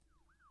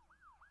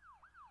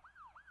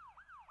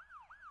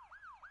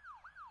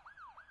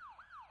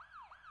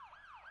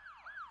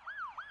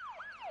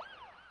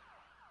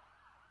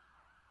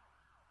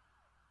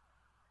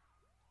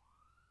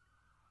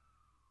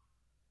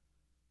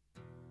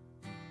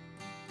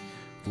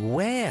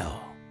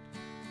Well,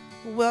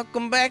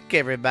 welcome back,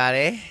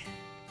 everybody,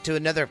 to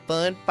another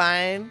fun,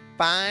 fine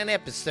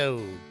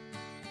episode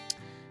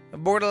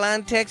of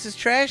Borderline Texas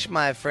Trash,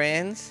 my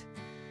friends.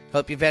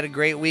 Hope you've had a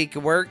great week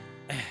of work.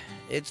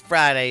 It's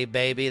Friday,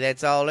 baby.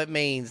 That's all it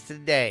means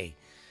today.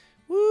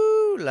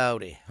 Woo,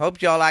 Lordy.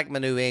 Hope y'all like my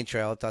new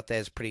intro. I thought that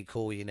was pretty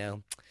cool, you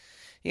know.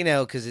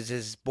 Because it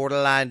says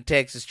Borderline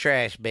Texas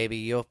Trash, baby.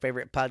 Your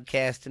favorite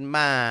podcast and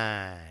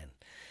mine.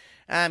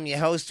 I'm your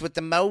host with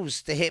the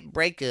most, the hit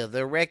breaker,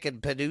 the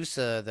record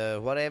producer, the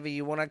whatever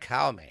you want to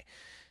call me.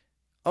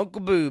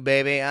 Uncle Boo,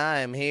 baby.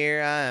 I am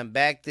here. I am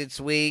back this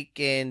week,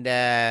 and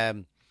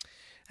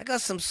I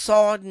got some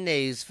sad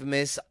news for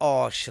Miss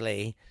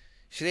Ashley.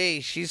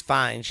 She's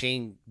fine. She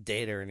ain't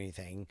dead or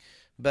anything.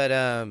 But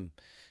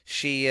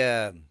she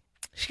got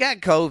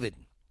COVID.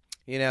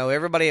 You know,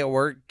 everybody at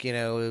work,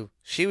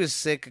 she was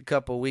sick a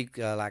couple weeks,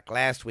 like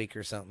last week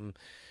or something.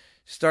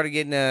 Started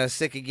getting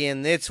sick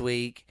again this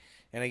week.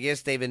 And I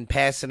guess they've been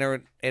passing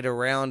it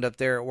around up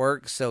there at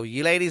work. So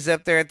you ladies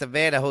up there at the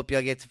vet, I hope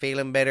y'all get to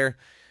feeling better.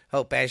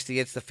 Hope Ashley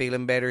gets to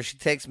feeling better. She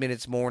texted me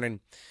this morning.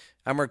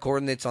 I'm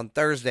recording this on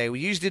Thursday. We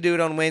usually do it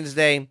on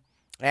Wednesday.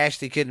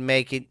 Ashley couldn't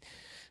make it.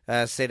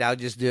 Said I'll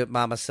just do it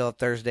by myself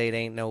Thursday. It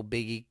ain't no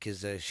biggie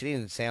because she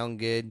didn't sound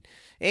good.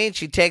 And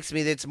she texted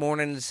me this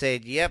morning and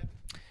said, yep,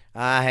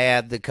 I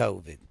had the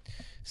COVID.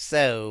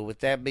 So, with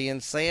that being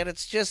said,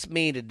 it's just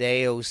me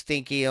today, old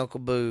stinky Uncle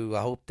Boo.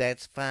 I hope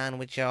that's fine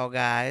with y'all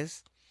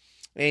guys.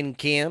 And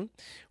Kim,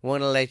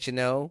 want to let you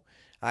know,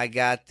 I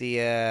got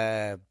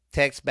the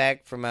text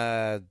back from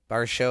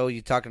our show.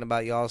 You talking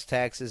about y'all's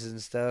taxes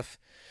and stuff.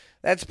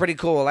 That's pretty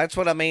cool. That's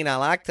what I mean. I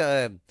like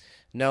to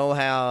know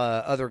how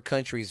other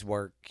countries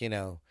work,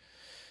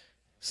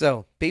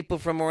 So, people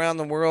from around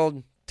the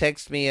world,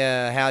 text me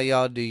how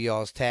y'all do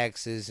y'all's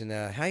taxes and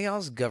how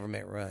y'all's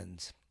government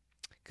runs.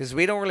 Because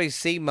we don't really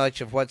see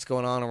much of what's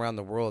going on around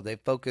the world. They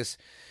focus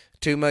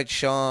too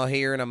much on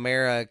here in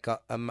America.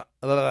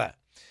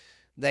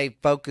 They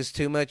focus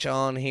too much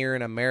on here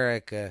in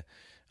America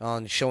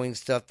on showing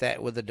stuff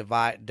that would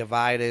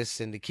divide us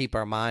and to keep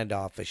our mind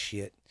off of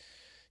shit.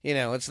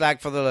 It's like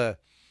for the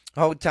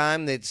whole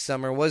time that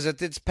summer. Was it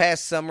this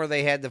past summer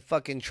they had the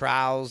fucking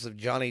trials of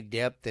Johnny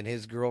Depp and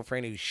his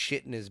girlfriend who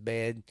shit in his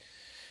bed?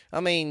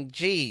 I mean,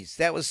 geez,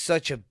 that was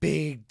such a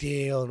big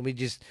deal. And we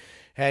just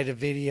had a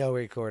video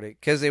record it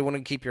because they want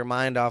to keep your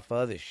mind off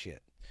other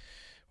shit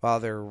while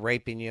they're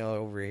raping you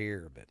over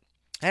here. But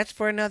that's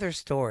for another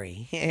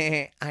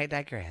story. I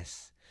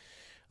digress.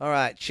 All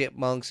right,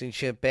 chipmunks and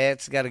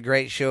chipettes, got a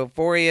great show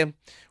for you.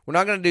 We're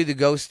not going to do the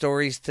ghost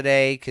stories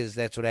today because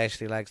that's what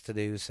Ashley likes to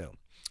do.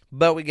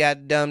 But we got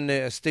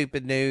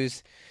stupid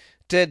news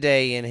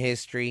today in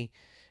history,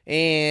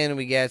 and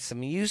we got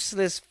some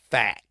useless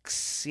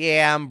facts.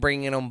 Yeah, I'm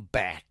bringing them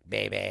back,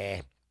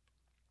 baby.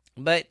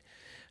 But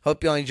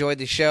hope y'all enjoyed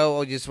the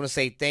show. I just want to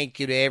say thank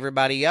you to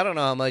everybody. I don't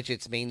know how much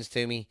it means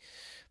to me.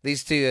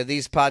 These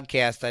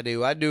podcasts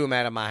I do them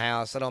out of my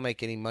house. I don't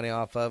make any money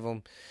off of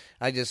them.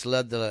 I just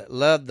love the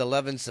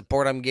love and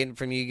support I'm getting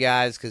from you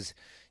guys because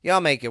y'all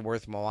make it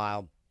worth my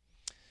while.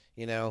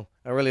 I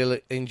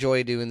really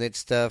enjoy doing that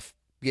stuff,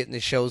 getting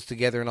the shows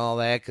together and all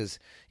that because,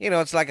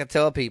 it's like I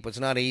tell people, it's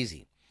not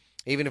easy.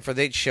 Even for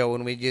this show,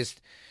 and we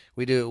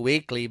do it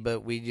weekly,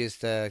 but we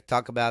just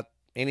talk about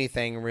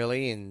anything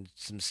really and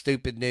some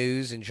stupid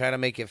news and try to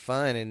make it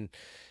fun, and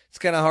it's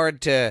kind of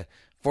hard to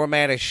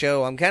format a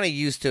show. I'm kind of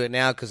used to it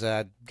now because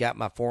I got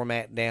my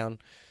format down,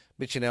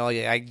 but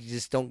I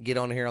just don't get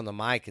on here on the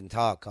mic and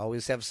talk. I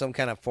always have some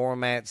kind of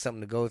format,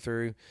 something to go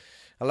through.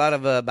 A lot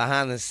of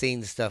behind the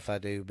scenes stuff I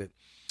do,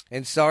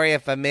 and sorry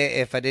if I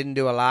didn't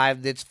do a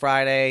live this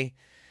Friday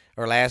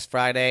or last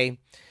Friday.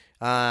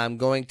 I'm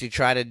going to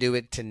try to do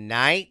it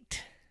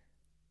tonight,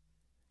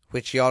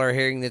 which y'all are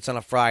hearing this on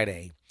a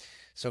Friday.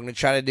 So I'm going to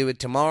try to do it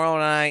tomorrow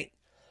night,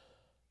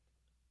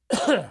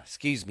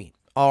 excuse me,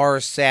 or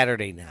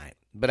Saturday night.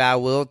 But I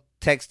will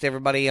text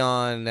everybody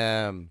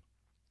on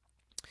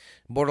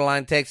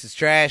Borderline Texas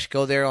Trash.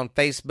 Go there on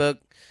Facebook.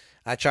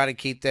 I try to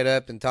keep that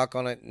up and talk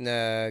on it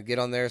and get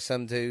on there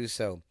some too.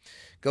 So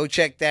go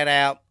check that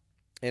out,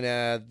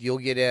 and you'll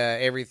get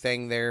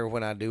everything there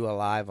when I do a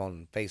live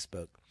on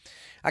Facebook.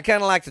 I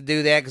kind of like to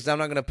do that because I'm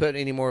not going to put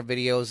any more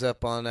videos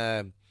up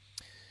on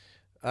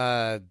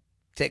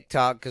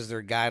TikTok because there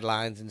are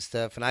guidelines and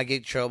stuff, and I get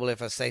in trouble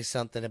if I say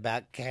something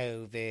about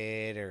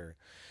COVID or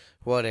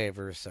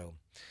whatever. So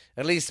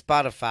at least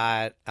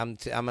Spotify,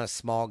 I'm a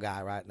small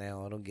guy right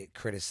now. I don't get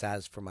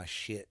criticized for my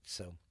shit,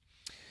 so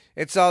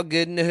it's all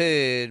good in the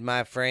hood,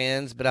 my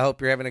friends. But I hope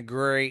you're having a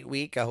great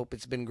week. I hope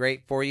it's been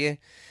great for you.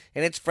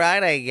 And it's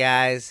Friday,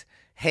 guys.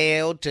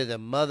 Hail to the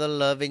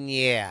mother-loving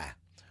yeah.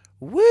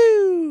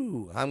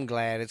 Woo! I'm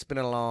glad. It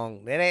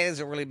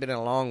hasn't really been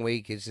a long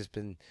week. It's just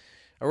been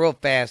a real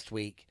fast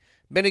week.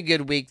 Been a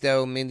good week,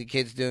 though. Me and the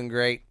kids doing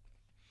great.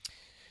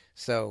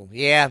 So,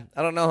 yeah,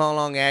 I don't know how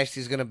long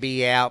Ashley's going to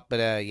be out,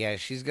 but, yeah,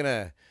 she's going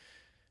to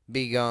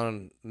be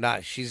gone.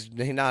 She's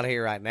not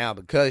here right now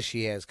because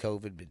she has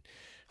COVID, but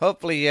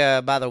hopefully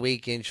by the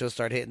weekend she'll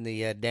start hitting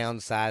the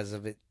downsides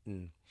of it.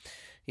 And,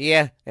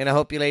 Yeah, and I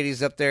hope you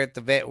ladies up there at the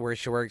vet where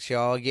she works,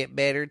 y'all get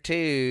better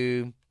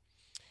too.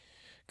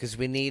 Because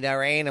we need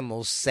our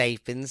animals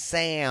safe and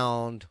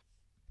sound.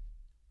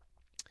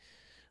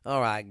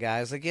 All right,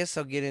 guys, I guess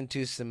I'll get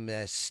into some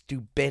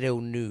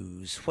stupido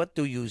news. What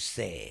do you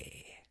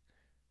say?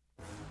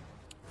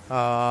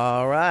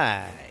 All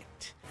right.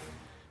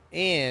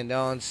 And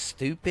on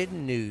stupid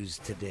news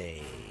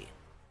today.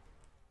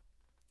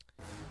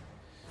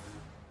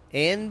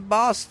 In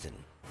Boston,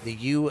 the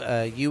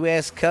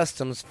U.S.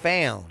 Customs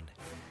found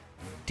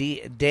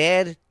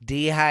dead,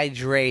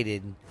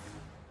 dehydrated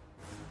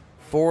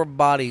 4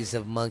 bodies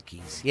of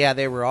monkeys. Yeah,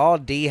 they were all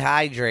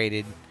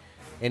dehydrated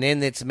and in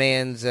this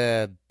man's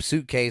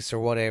suitcase or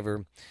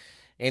whatever.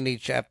 And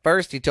at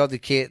first he told the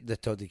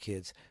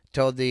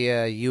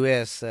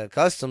U.S.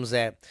 Customs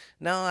that,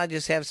 no, I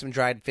just have some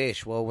dried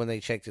fish. Well, when they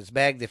checked his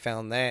bag, they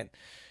found that,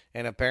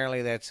 and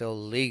apparently that's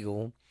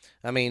illegal.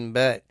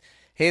 But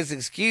his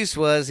excuse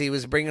was he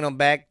was bringing them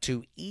back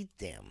to eat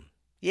them.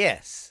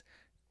 Yes,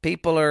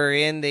 people are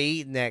into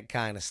eating that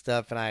kind of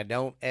stuff, and I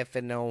don't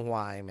effing know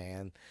why,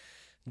 man.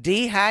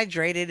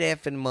 Dehydrated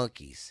effing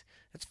monkeys.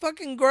 That's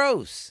fucking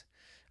gross.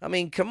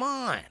 Come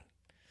on.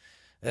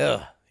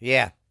 Ugh,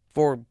 yeah.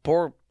 Poor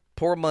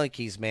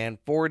monkeys, man.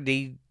 4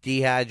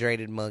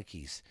 dehydrated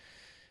monkeys.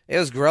 It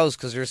was gross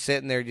because they're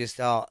sitting there just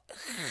all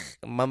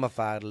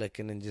mummified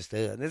looking and just,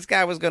 this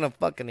guy was going to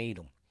fucking eat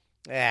them.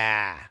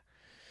 Ah.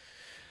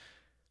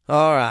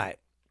 All right.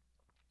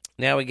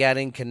 Now we got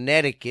in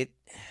Connecticut.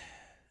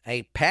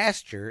 A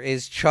pastor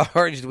is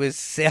charged with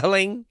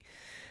selling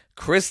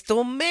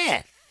crystal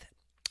meth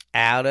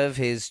out of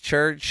his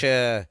church,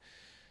 out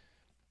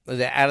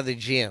of the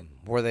gym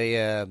where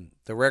the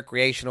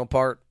recreational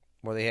part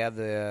where they have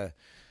the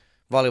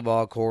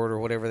volleyball court or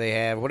whatever they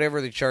have,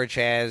 whatever the church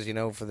has,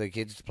 for the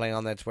kids to play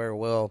on. That's where,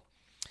 well,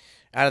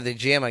 out of the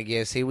gym, I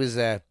guess he was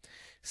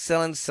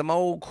selling some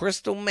old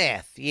crystal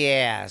meth.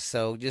 Yeah,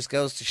 so just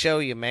goes to show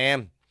you,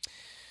 man,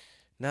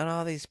 not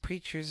all these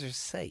preachers are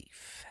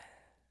safe.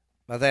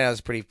 I thought that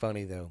was pretty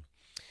funny, though.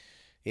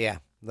 Yeah,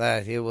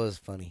 it was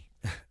funny.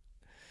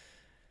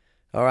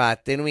 All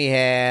right, then we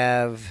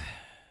have,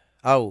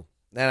 then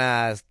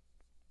I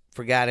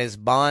forgot his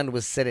bond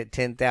was set at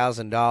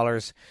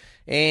 $10,000,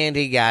 and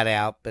he got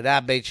out, but I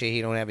bet you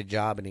he don't have a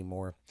job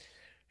anymore.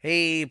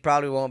 He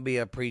probably won't be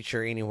a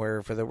preacher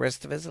anywhere for the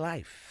rest of his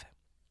life.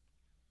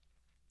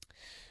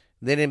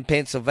 Then in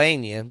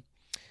Pennsylvania,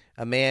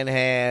 a man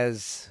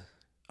has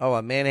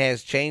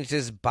changed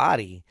his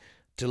body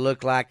to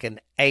look like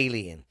an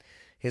alien.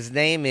 His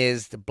name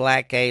is the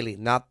Black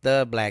Alien, not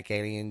the Black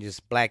Alien,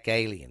 just Black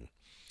Alien.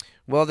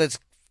 Well, that's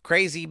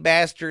crazy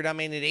bastard.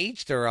 It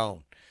each their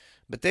own.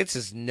 But this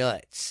is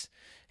nuts.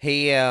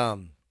 He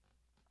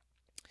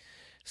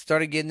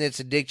started getting this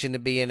addiction to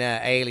being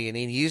an alien.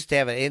 He used to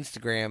have an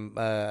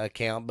Instagram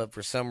account, but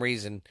for some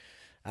reason,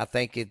 I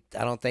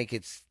don't think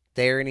it's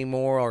there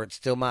anymore, or it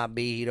still might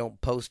be. He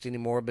don't post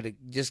anymore. But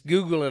just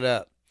Google it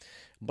up,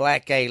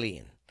 Black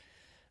Alien,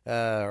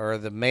 or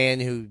the man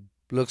who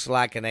looks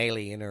like an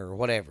alien, or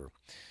whatever.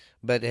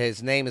 But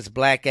his name is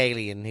Black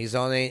Alien. He's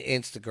on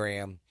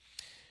Instagram.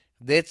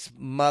 This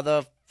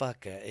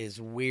motherfucker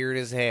is weird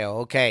as hell.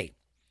 Okay,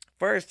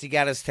 first he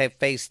got his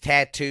face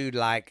tattooed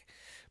like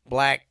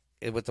black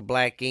with the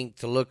black ink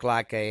to look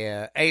like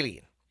a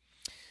alien,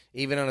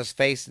 even on his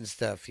face and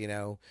stuff,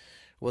 Well,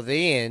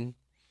 then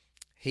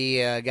he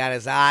got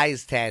his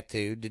eyes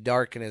tattooed to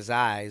darken his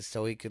eyes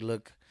so he could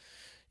look,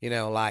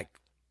 like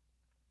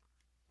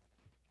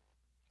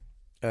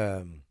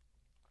an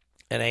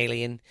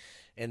alien.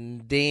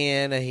 And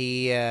then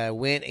he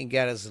went and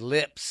got his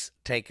lips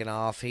taken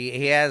off.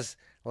 He has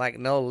like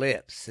no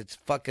lips. It's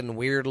fucking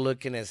weird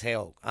looking as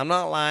hell. I'm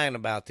not lying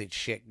about this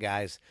shit,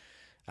 guys.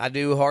 I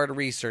do hard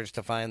research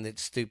to find that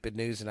stupid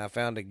news, and I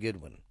found a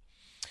good one.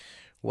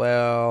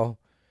 Well,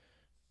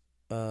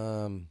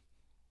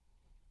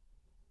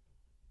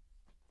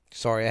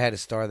 sorry, I had to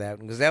start that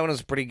one because that one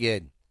was pretty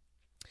good.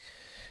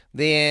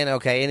 Then,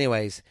 okay,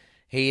 anyways,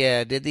 he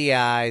did the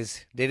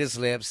eyes, did his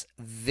lips.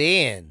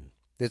 Then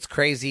this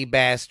crazy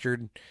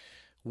bastard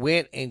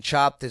went and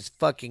chopped his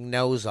fucking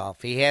nose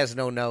off. He has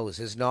no nose.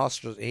 His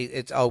nostrils,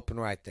 it's open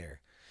right there.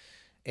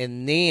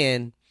 And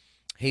then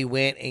he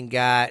went and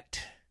got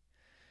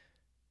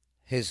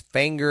his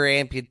finger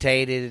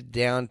amputated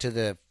down to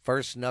the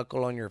first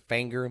knuckle on your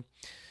finger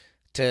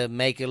to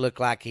make it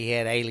look like he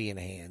had alien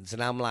hands.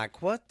 And I'm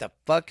like, what the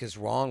fuck is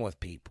wrong with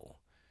people?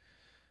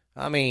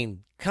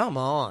 Come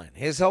on.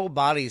 His whole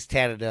body's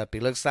tatted up.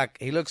 He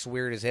looks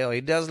weird as hell.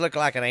 He does look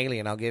like an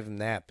alien, I'll give him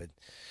that. But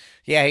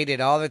yeah, he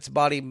did all this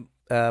body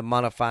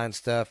modifying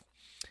stuff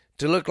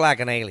to look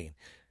like an alien.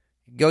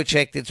 Go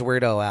check this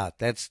weirdo out.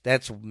 That's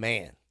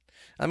man.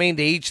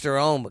 To each their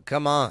own, but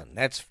come on.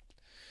 That's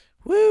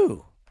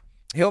woo.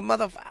 He'll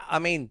never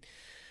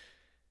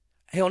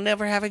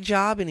have a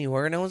job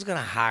anywhere. No one's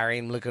gonna hire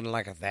him looking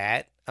like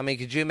that.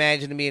 Could you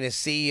imagine being a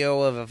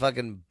CEO of a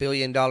fucking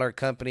billion-dollar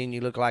company and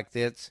you look like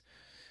this?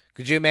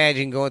 Could you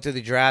imagine going through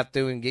the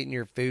drive-thru and getting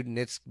your food and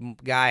this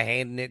guy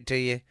handing it to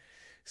you?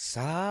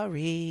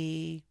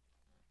 Sorry.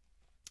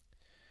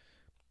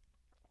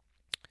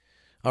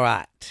 All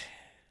right.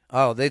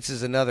 Oh, this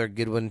is another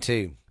good one,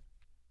 too.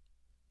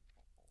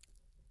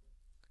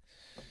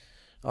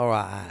 All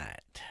right.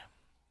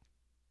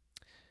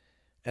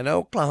 An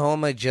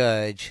Oklahoma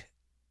judge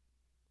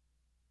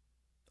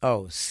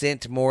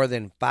sent more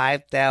than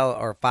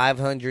 5,000 or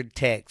 500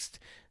 texts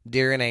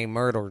during a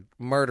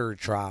murder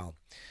trial.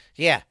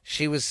 Yeah,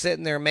 she was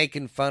sitting there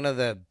making fun of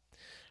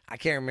I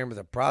can't remember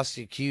the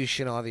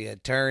prosecution or the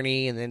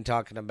attorney, and then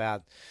talking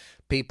about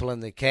people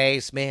in the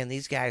case. Man,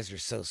 these guys are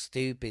so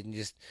stupid and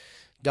just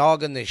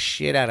dogging the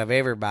shit out of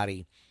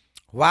everybody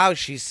while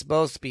she's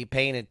supposed to be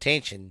paying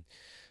attention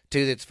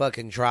to this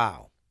fucking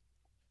trial.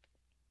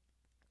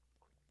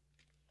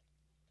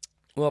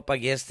 Well, I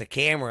guess the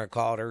camera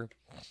caught her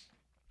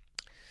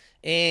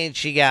and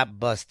she got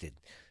busted.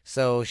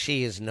 So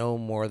she is no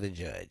more the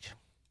judge.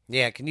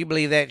 Yeah, can you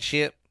believe that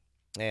shit?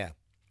 Yeah.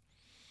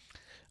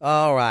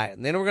 All right,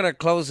 and then we're going to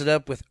close it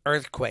up with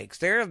earthquakes.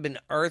 There have been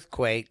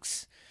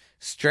earthquakes,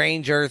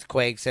 strange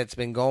earthquakes that's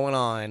been going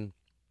on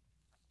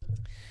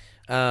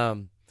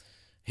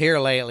here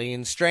lately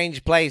in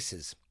strange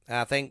places.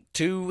 I think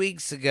 2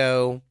 weeks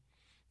ago,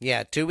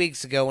 2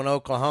 weeks ago in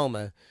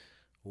Oklahoma,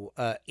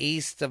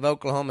 east of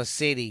Oklahoma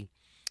City,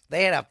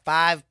 they had a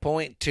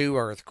 5.2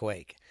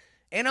 earthquake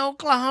in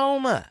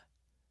Oklahoma.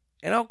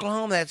 In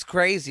Oklahoma, that's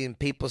crazy, and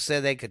people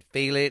said they could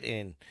feel it,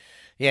 and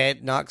yeah,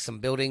 it knocked some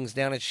buildings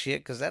down and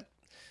shit, because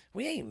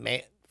we ain't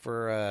meant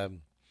for,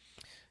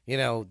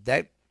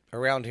 that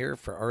around here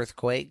for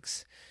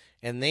earthquakes.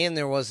 And then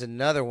there was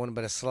another one,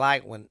 but a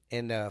slight one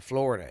in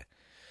Florida.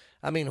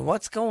 I mean,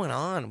 what's going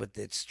on with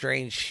that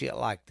strange shit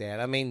like that?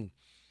 I mean,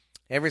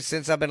 ever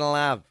since I've been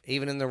alive,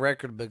 even in the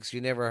record books,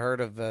 you never heard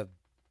of a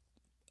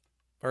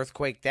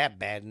earthquake that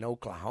bad in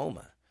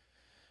Oklahoma.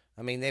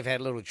 I mean, they've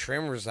had little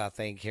tremors, I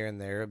think, here and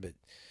there, but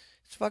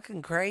it's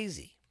fucking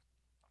crazy.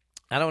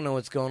 I don't know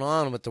what's going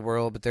on with the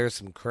world, but there's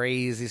some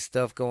crazy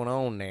stuff going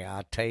on there.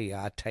 I tell you.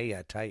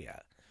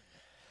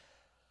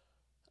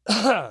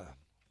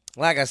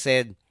 Like I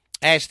said,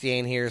 Ashley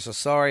ain't here, so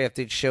sorry if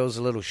this show's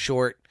a little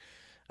short.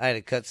 I had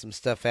to cut some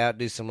stuff out,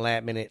 do some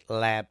lap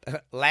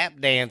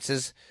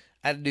dances.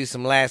 I had to do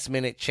some last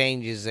minute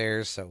changes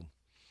there, so.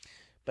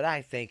 But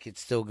I think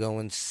it's still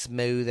going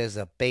smooth as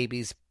a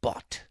baby's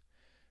butt.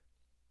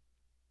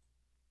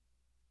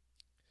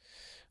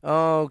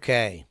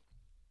 Okay.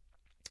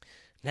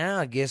 Now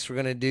I guess we're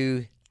going to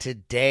do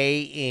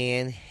Today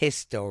in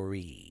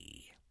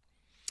History.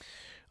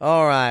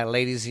 All right,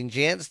 ladies and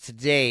gents,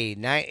 today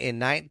in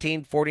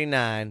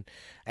 1949,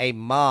 a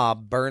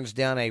mob burns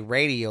down a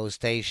radio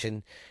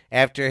station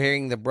after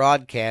hearing the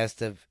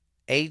broadcast of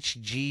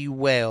H.G.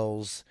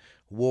 Wells'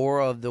 War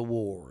of the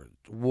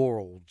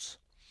Worlds.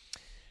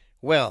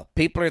 Well,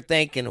 people are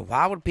thinking,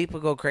 why would people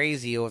go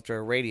crazy after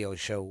a radio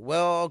show?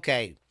 Well,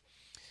 okay.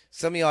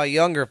 Some of y'all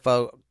younger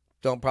folk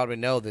don't probably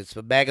know this,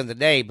 but back in the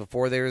day,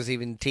 before there was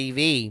even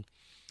TV,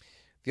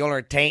 the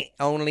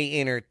only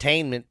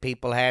entertainment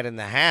people had in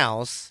the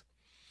house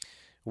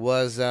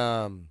was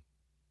the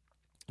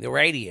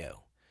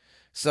radio.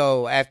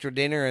 So after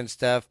dinner and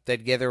stuff,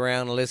 they'd gather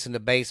around and listen to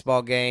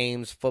baseball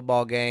games,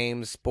 football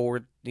games,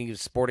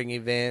 sporting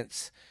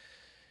events,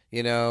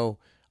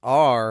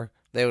 or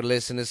they would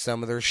listen to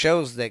some of their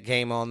shows that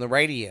came on the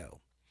radio.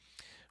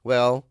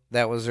 Well,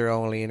 that was their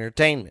only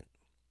entertainment.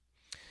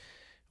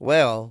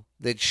 Well,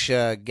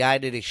 that guy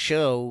did a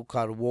show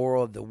called War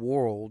of the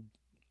Worlds,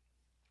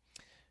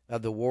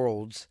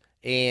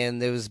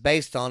 and it was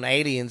based on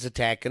aliens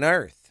attacking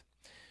Earth.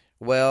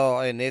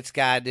 Well, and this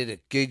guy did a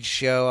good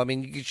show. I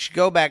mean, you should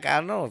go back. I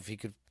don't know if you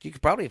could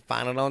probably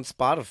find it on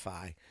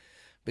Spotify.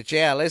 But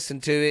yeah, I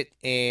listened to it,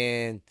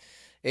 and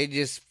it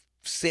just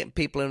sent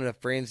people in a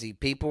frenzy.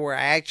 People were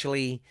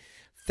actually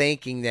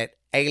thinking that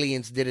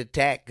aliens did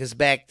attack, because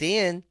back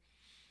then,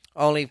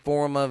 only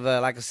form of,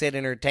 like I said,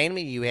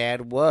 entertainment you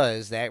had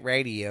was that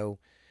radio,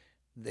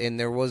 and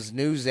there was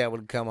news that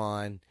would come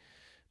on,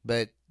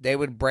 but they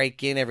would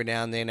break in every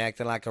now and then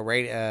acting like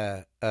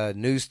a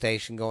news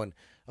station going,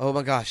 oh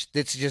my gosh,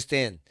 this is just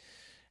in.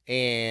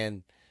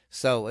 And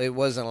so it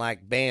wasn't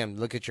like, bam,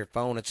 look at your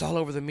phone. It's all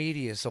over the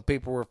media. So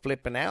people were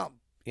flipping out,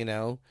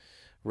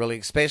 really,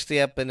 especially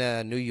up in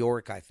New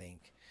York, I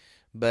think.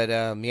 But,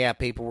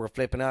 people were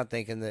flipping out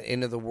thinking the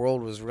end of the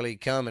world was really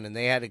coming, and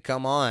they had to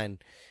come on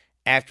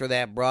after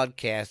that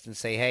broadcast and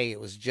say, hey, it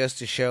was just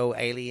to show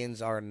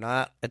aliens are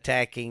not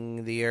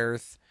attacking the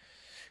Earth.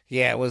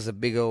 Yeah, it was a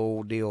big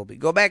old deal. But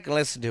go back and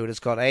listen to it.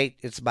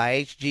 It's by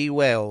H.G.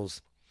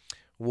 Wells,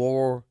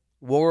 War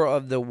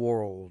of the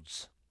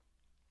Worlds.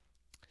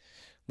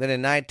 Then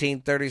in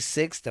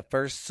 1936, the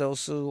first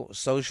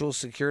social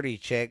security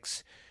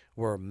checks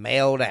were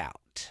mailed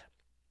out.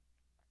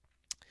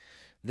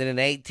 Then in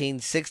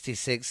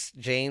 1866,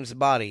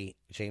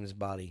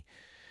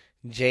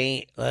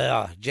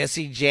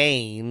 Jesse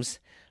James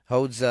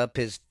holds up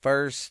his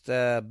first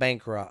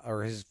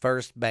his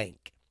first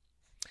bank.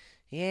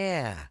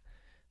 Yeah,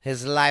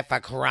 his life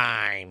a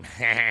crime.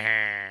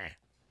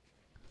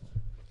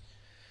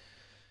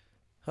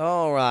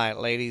 All right,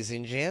 ladies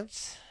and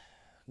gents,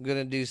 I'm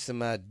gonna do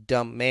some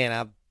dumb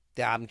man.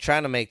 I'm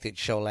trying to make that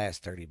show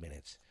last 30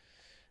 minutes.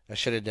 I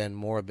should have done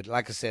more, but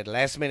like I said,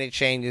 last minute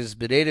changes,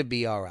 but it'll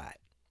be all right.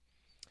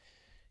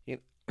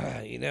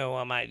 You know,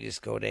 I might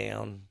just go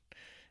down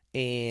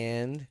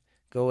and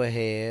go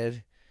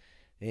ahead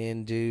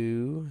and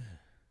do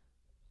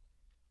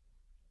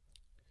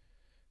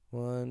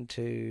 1,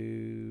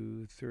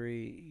 2,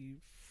 3,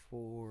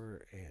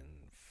 4,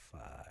 and 5.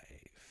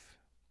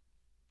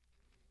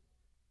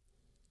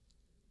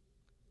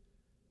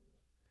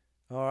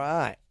 All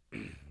right.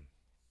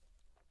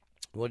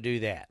 We'll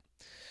do that.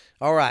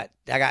 All right.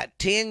 I got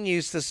 10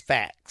 useless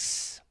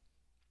facts.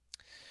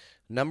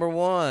 Number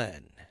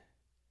 1.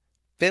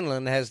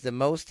 Finland has the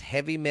most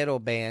heavy metal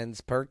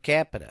bands per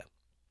capita.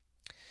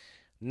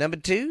 Number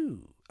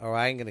 2. All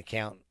right, I'm going to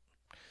count.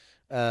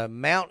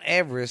 Mount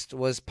Everest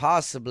was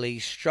possibly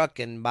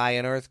strucken by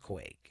an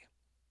earthquake.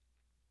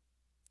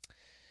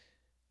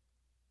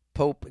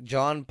 Pope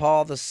John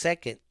Paul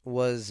II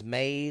was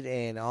made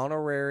an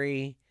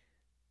honorary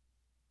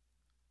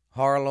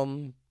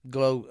Harlem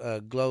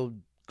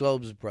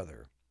Globe's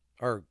brother,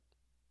 or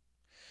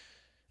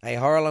a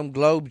Harlem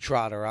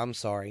Globetrotter. I'm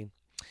sorry.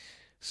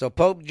 So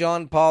Pope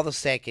John Paul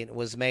II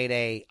was made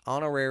a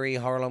honorary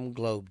Harlem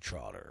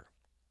Globetrotter.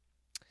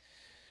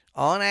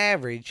 On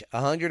average,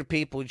 100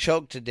 people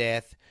choke to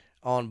death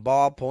on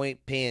ballpoint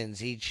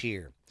pens each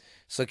year.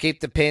 So keep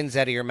the pens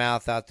out of your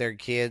mouth out there,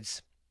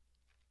 kids.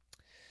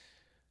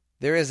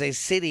 There is a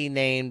city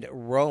named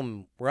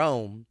Rome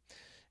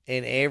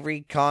in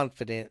every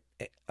continent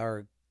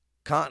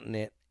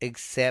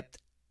except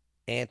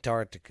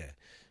Antarctica.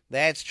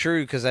 That's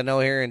true, because I know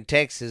here in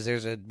Texas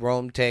there's a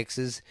Rome,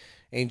 Texas.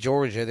 In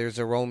Georgia there's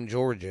a Rome,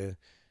 Georgia.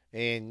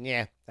 And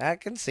yeah, I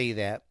can see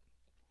that.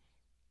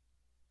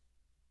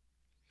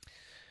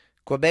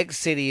 Quebec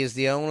City is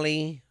the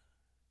only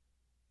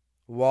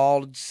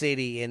walled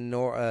city in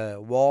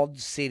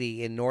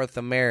North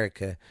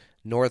America,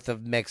 north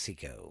of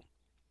Mexico.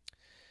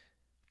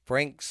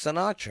 Frank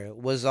Sinatra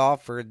was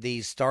offered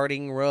the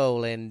starting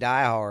role in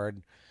Die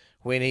Hard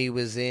when he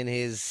was in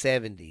his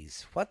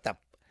 70s.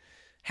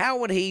 How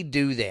would he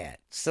do that?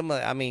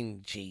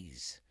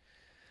 Jeez.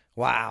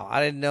 Wow,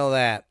 I didn't know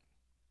that.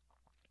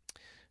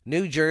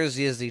 New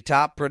Jersey is the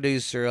top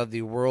producer of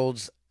the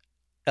world's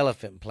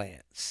elephant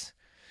plants.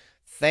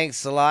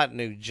 Thanks a lot,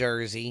 New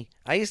Jersey.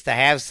 I used to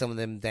have some of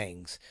them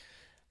things.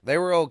 They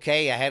were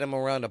okay. I had them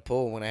around the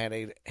pool when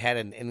I had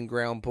an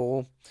in-ground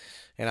pool,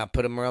 and I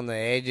put them around the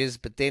edges.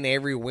 But then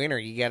every winter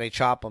you got to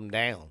chop them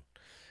down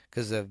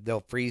because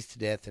they'll freeze to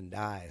death and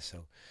die.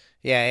 So,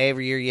 yeah,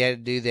 every year you had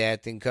to do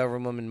that. Then cover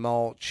them in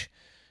mulch,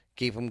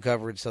 keep them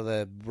covered so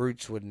the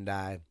roots wouldn't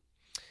die.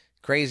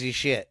 Crazy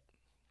shit.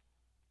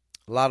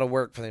 A lot of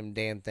work for them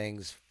damn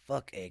things.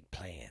 Fuck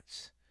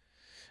eggplants.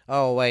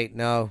 Oh, wait,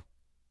 no.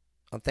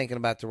 I'm thinking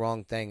about the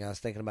wrong thing. I was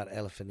thinking about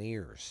elephant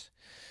ears.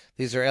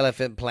 These are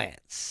elephant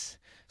plants.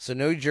 So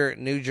New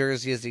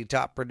Jersey is the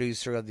top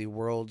producer of the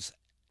world's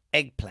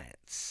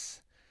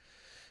eggplants.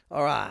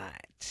 All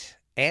right.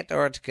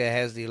 Antarctica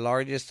has the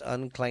largest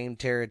unclaimed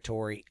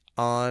territory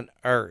on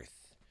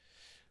Earth.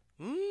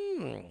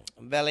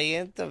 Very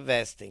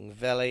interesting.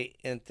 Very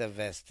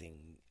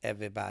interesting,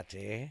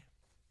 everybody.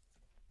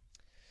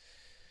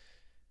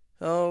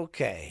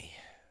 Okay.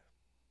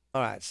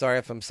 All right, sorry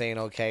if I'm saying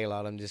okay a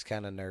lot. I'm just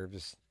kind of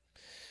nervous.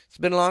 It's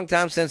been a long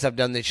time since I've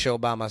done this show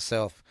by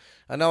myself.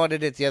 I know I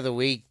did it the other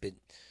week, but,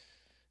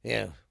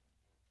 yeah.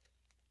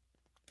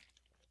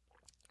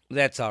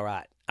 That's all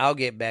right. I'll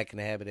get back in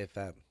the habit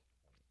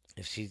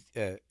if she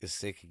is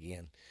sick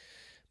again.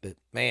 But,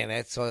 man,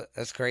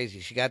 that's crazy.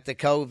 She got the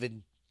COVID.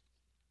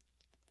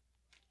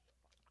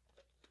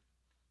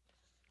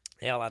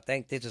 Hell, I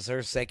think this is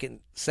her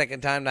second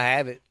time to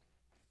have it,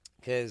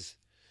 because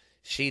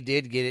she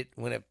did get it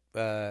when it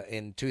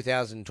in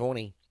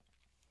 2020.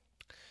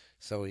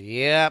 So,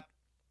 yep.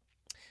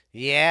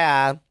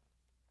 Yeah.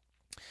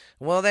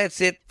 Well,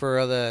 that's it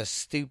for the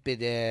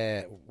stupid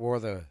or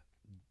the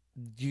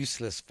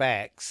useless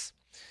facts.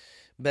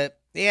 But,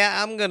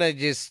 yeah, I'm going to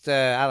just,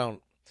 kind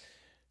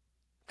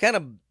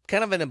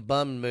of in a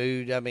bummed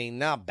mood. I mean,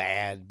 not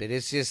bad, but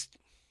it's just,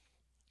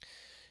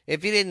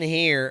 if you didn't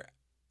hear,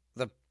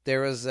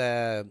 there was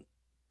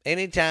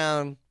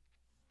anytime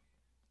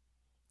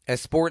a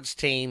sports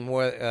team,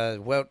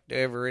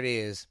 whatever it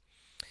is,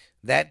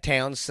 that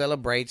town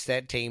celebrates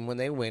that team when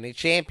they win a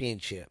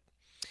championship.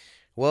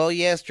 Well,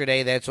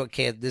 yesterday, that's what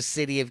the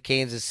city of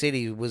Kansas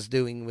City was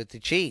doing with the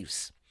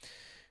Chiefs,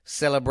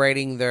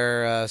 celebrating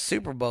their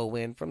Super Bowl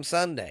win from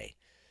Sunday,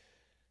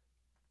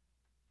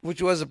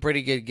 which was a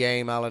pretty good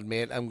game, I'll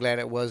admit. I'm glad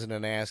it wasn't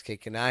an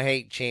ass-kicking. I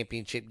hate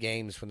championship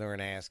games when they're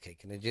an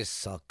ass-kicking. It just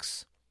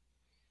sucks.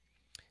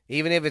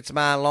 Even if it's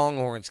my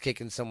Longhorns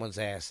kicking someone's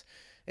ass.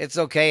 It's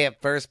okay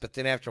at first, but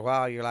then after a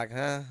while, you're like,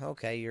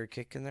 okay, you're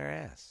kicking their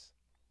ass.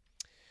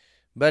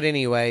 But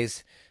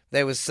anyways,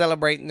 they was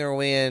celebrating their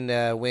win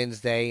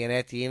Wednesday, and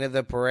at the end of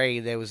the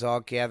parade, they was all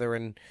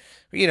gathering,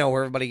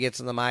 where everybody gets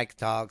on the mic,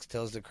 talks,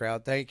 tells the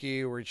crowd, thank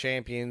you, we're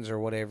champions, or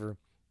whatever.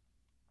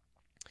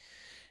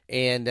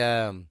 And,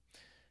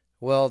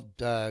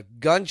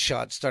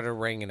 gunshots started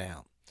ringing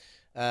out.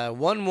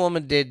 One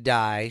woman did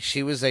die.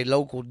 She was a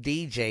local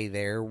DJ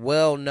there,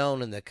 well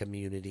known in the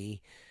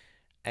community.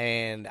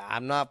 And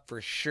I'm not for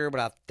sure, but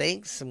I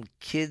think some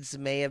kids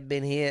may have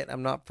been hit.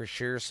 I'm not for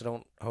sure, so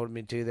don't hold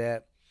me to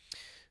that.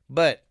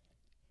 But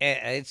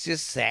it's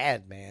just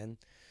sad, man.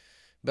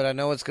 But I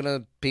know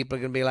people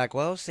are gonna be like,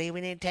 well, see,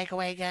 we need to take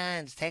away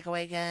guns, take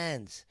away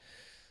guns.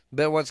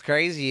 But what's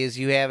crazy is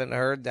you haven't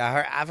heard.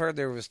 I've heard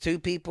there was two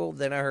people,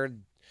 then I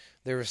heard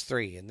there was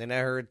three, and then I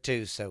heard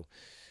two. So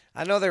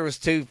I know there was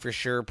two for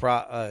sure.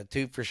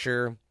 Two for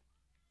sure.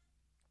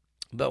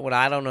 But what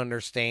I don't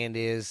understand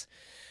is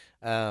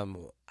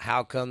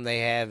how come they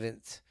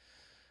haven't.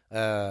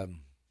 What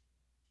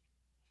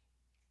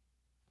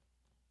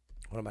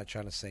am I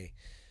trying to say?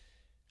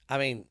 I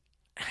mean,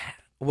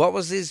 what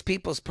was these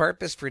people's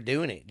purpose for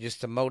doing it?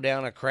 Just to mow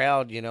down a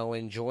crowd,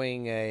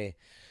 enjoying a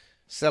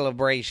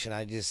celebration.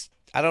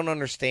 I don't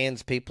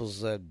understand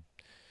people's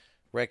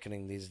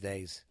reckoning these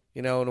days.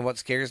 And what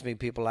scares me,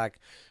 people like,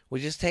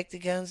 well, just take the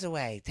guns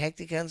away. Take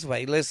the guns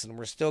away. Listen,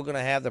 we're still going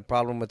to have the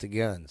problem with the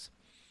guns.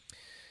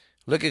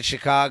 Look at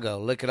Chicago.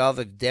 Look at all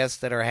the deaths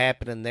that are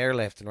happening there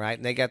left and right.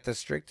 And they got the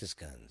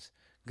strictest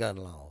gun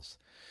laws.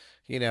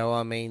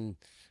 I mean,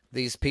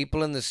 these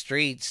people in the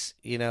streets,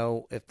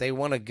 if they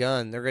want a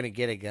gun, they're going to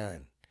get a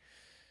gun.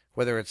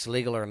 Whether it's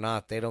legal or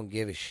not, they don't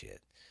give a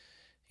shit.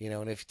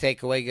 And if you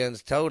take away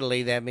guns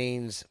totally, that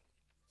means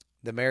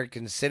the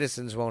American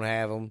citizens won't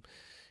have them.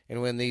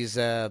 And when these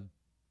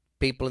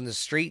people in the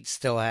streets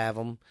still have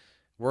them,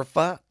 we're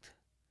fucked,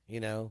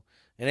 And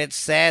it's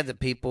sad that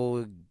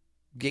people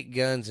get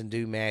guns and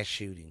do mass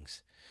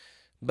shootings.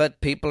 But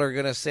people are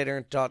going to sit here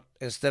and talk,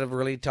 instead of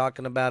really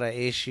talking about an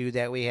issue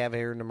that we have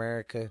here in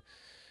America,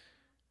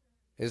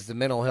 is the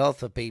mental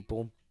health of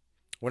people.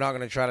 We're not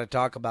going to try to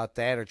talk about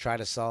that or try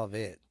to solve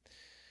it.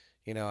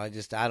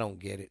 I don't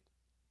get it.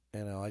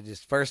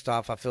 First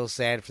off, I feel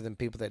sad for them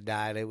people that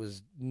died.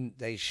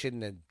 It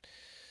shouldn't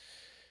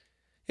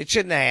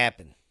have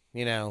happened,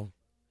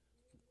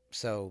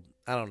 So,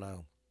 I don't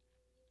know.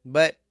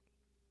 But,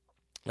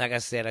 like I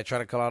said, I try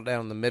to call it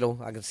down the middle.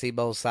 I can see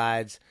both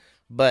sides.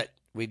 But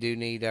we do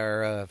need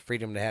our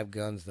freedom to have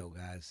guns, though,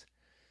 guys.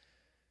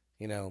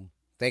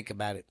 Think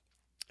about it.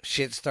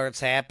 Shit starts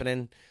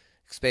happening,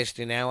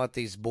 especially now with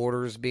these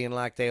borders being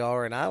like they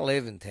are. And I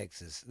live in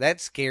Texas.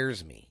 That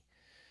scares me.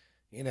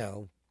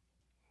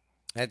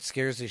 That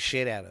scares the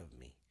shit out of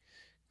me.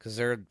 Because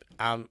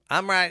I'm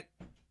right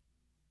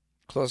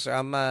closer.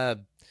 I'm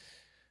an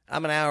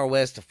hour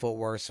west of Fort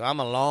Worth, so I'm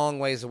a long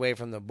ways away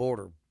from the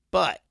border.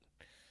 But,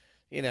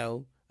 I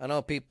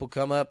know people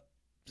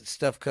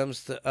stuff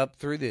comes up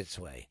through this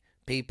way.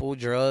 People,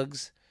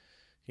 drugs,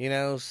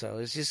 so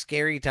it's just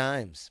scary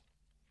times.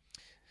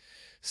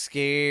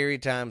 Scary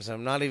times.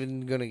 I'm not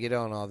even going to get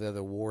on all the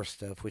other war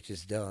stuff, which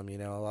is dumb,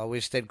 I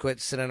wish they'd quit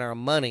sending our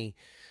money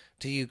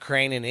to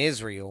Ukraine and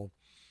Israel.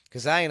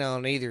 Because I ain't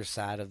on either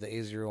side of the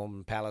Israel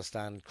and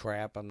Palestine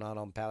crap. I'm not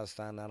on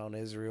Palestine, not on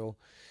Israel.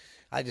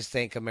 I just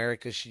think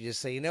America should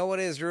just say, you know what,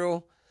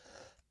 Israel?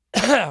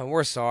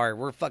 We're sorry.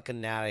 We're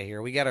fucking out of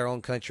here. We got our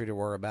own country to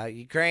worry about.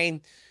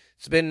 Ukraine,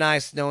 it's been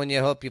nice knowing you.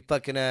 Hope you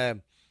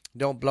fucking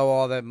don't blow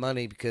all that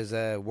money because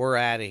we're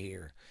out of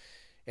here.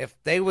 If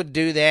they would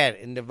do that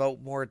and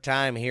devote more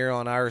time here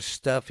on our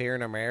stuff here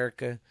in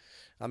America,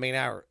 I mean,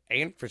 our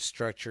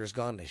infrastructure has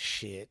gone to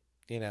shit,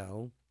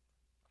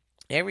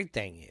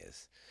 Everything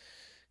is.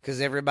 Because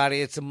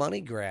it's a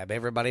money grab.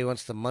 Everybody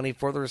wants the money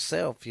for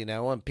themselves,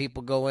 and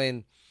people go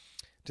in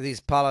to these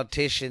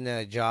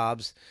politician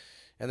jobs,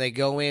 and they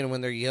go in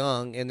when they're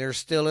young, and they're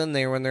still in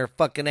there when they're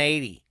fucking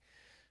 80.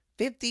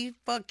 50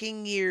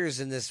 fucking years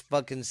in this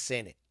fucking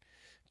Senate.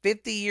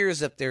 50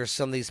 years up there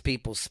some of these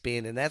people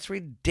spend, and that's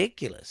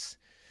ridiculous.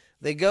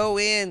 They go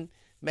in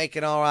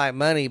making all right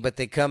money, but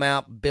they come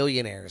out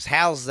billionaires.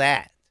 How's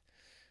that?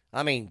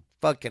 I mean,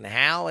 fucking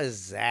how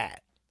is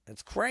that?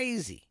 That's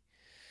crazy.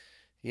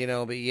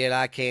 But yet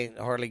I can't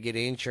hardly get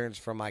insurance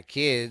for my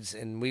kids,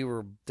 and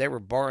they were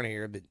born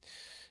here, but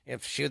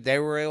if they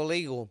were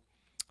illegal,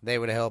 they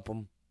would help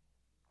them.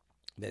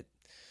 But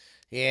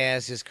yeah,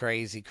 it's just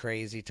crazy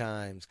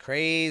times,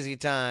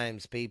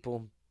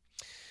 people.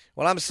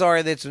 Well, I'm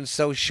sorry that's been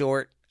so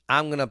short.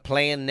 I'm gonna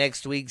plan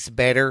next week's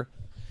better,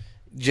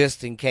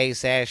 just in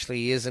case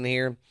Ashley isn't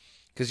here,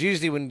 because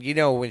usually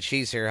when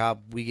she's here, how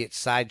we get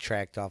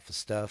sidetracked off of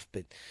stuff.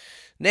 But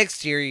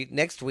next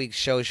week's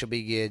show should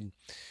be good.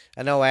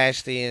 I know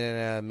Ashley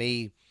and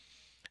me,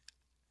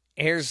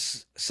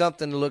 here's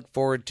something to look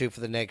forward to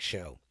for the next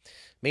show.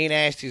 Me and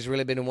Ashley's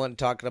really been wanting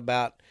talking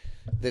about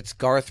that's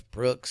Garth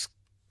Brooks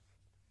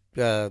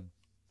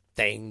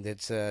thing.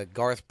 That's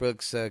Garth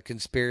Brooks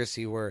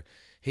conspiracy where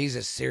he's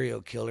a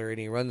serial killer and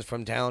he runs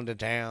from town to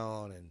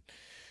town. And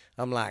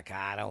I'm like,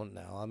 I don't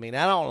know. I mean,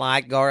 I don't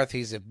like Garth.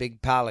 He's a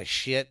big pile of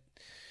shit.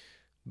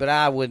 But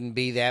I wouldn't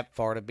be that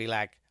far to be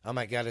like, oh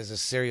my God, he's a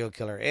serial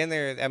killer. And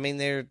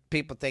there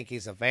people think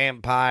he's a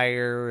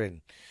vampire.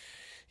 And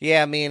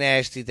yeah, me and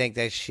Ashley think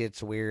that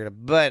shit's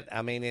weird. But,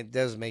 it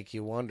does make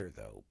you wonder,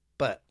 though.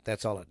 But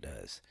that's all it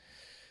does.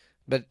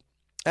 But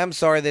I'm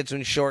sorry that's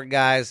been short,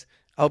 guys.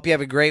 Hope you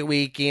have a great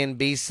weekend.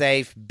 Be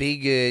safe. Be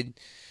good.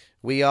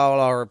 We all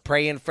are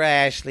praying for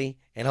Ashley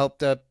and hope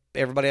that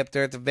everybody up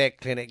there at the vet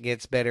clinic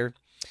gets better.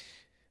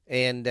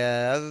 And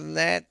other than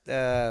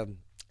that,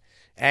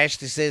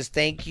 Ashley says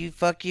thank you,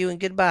 fuck you, and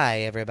goodbye,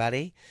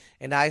 everybody.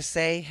 And I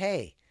say,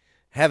 hey,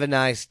 have a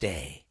nice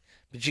day.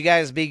 But you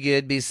guys be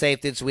good. Be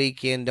safe this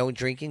weekend. Don't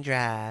drink and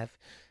drive.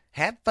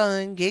 Have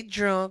fun. Get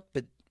drunk,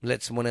 but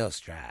let someone else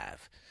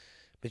drive.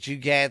 But you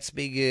cats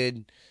be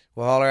good.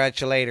 We'll holler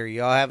at you later.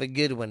 Y'all have a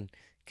good one.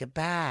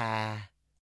 Goodbye.